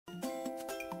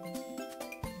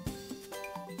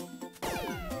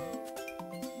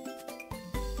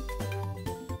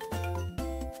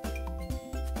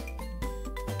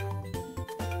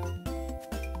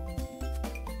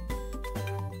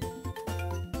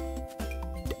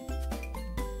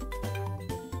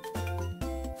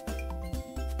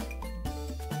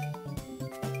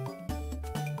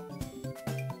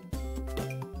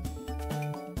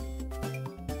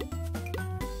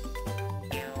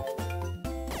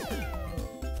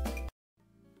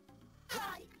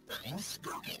with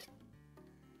Sprocket.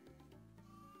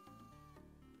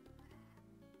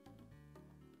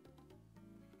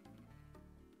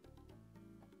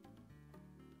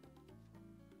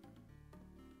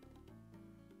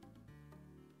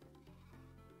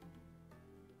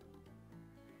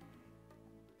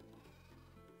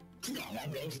 Today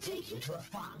I'm going to take you to a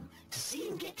farm to see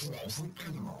and get to know some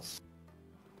animals.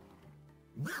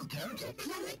 Welcome to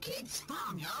Clever Kids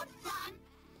Farmyard Fun!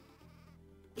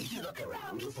 If you look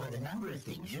around, you'll find a number of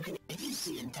things you can... If you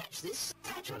see and touch this,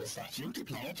 touch on a statue to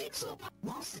play a jigsaw puzzle.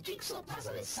 Once the jigsaw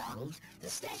puzzle is solved, the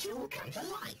statue will come to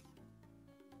life.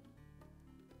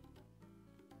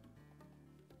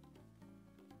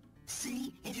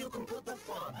 See if you can put the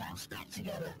farmhouse back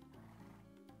together.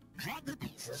 Drag the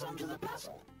pieces onto the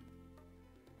puzzle.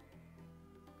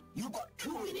 You've got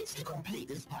 2 minutes to complete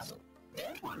this puzzle.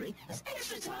 Don't worry, as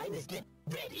extra time is given.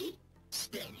 Ready,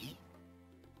 steady,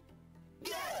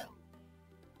 go!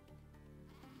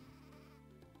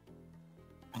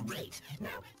 Great,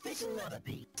 now fit another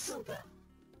piece. Super.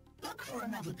 Look for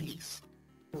another piece.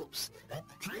 Oops,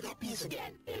 try that piece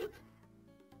again.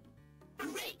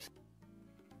 Great!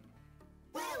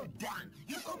 Well done,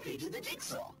 you've completed the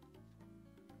jigsaw.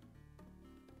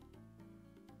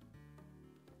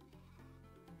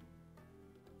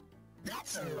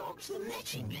 That's unlocked the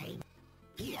matching game.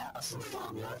 Here are some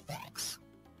farmyard facts.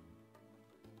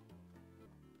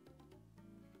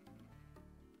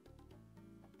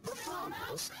 The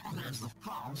farmhouse allows the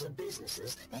farms and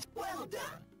businesses that... Well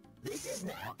done! This is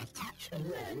now a touch and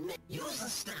learn. Use the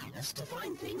stylus to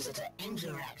find things that are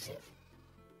interactive.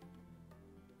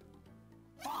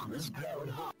 Farmers grow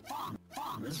and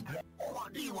farmers grow.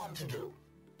 What do you want to do?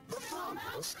 The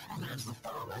farmhouse allows the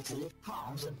farmer to live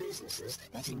farms and businesses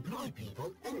that employ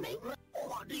people and make money.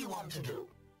 What do you want to do?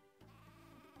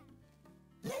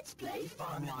 Let's play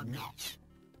farmyard match.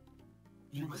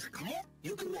 You must clear.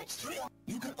 You can match 3.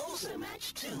 You can also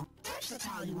match 2. Touch the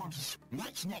tile you want to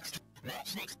match next.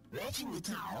 Match next. Matching the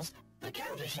tiles. The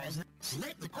counter shows that.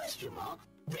 Select the question mark.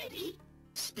 Ready,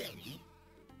 steady,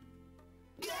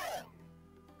 go!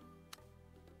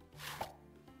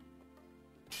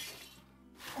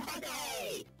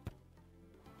 Okay!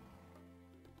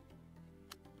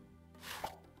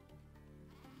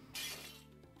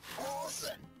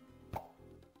 Awesome!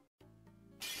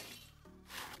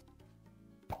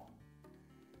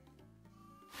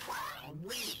 Wow,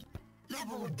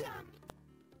 level done!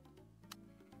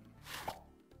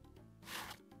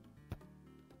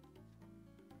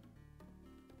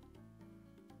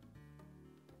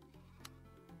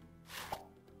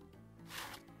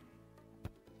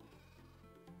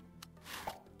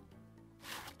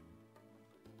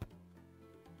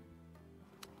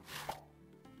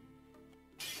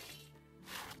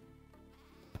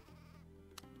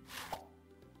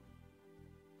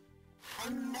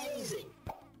 Amazing!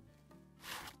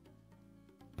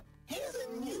 Here's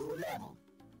a new level.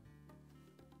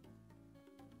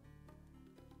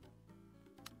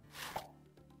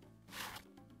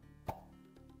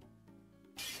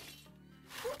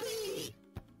 Whoopee!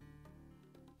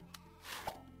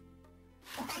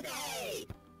 Okay!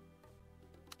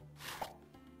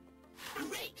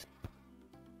 Great!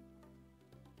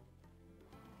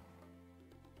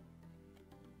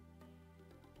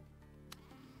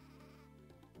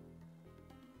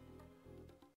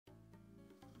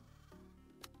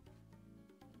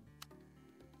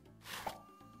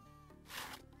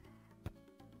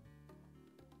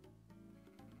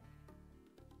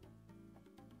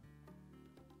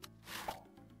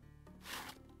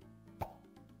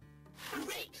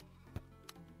 Great!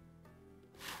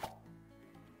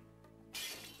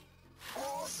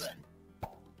 Awesome!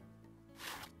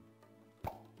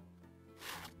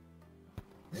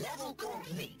 Level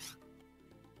complete!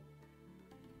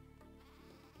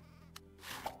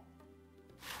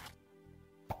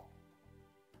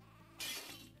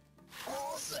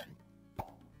 Awesome!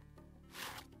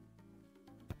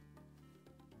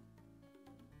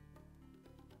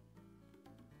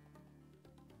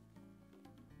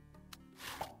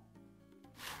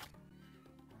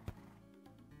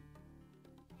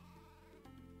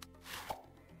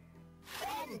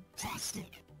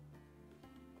 Fantastic!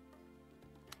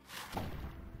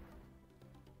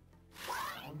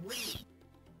 Wow-wee!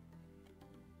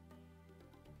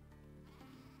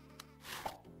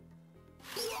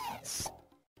 Yes!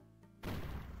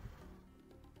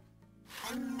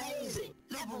 Amazing!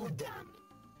 Level done!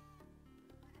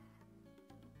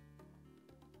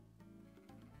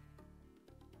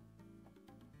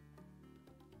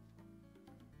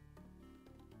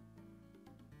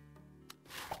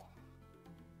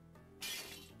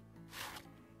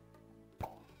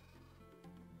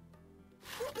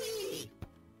 Whoopee!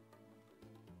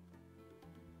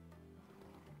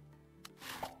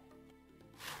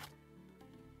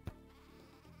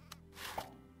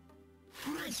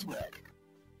 Nice work.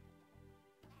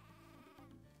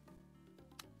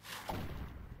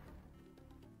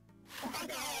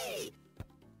 Hooray!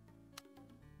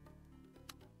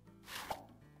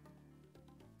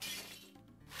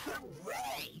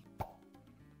 Hooray!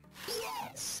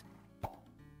 Yes!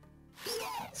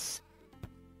 Yes!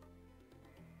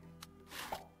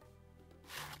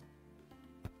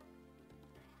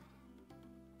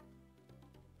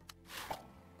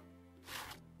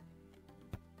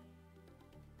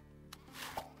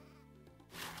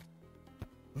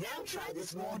 Now try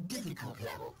this more difficult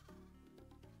level.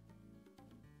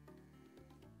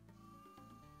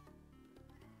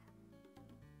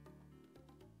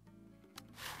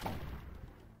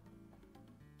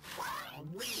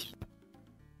 Wow-wee!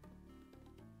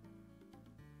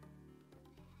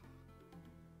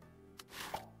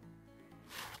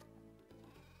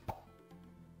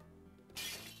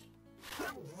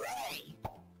 Hooray!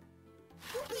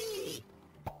 Whoopee!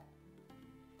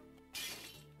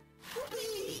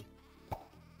 Whoopee!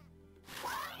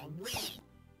 Wow-wee!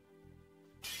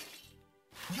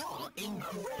 You're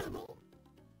incredible!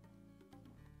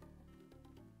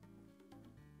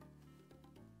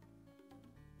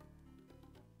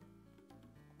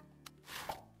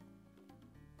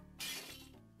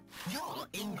 You're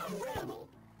incredible!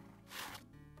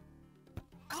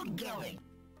 Good going!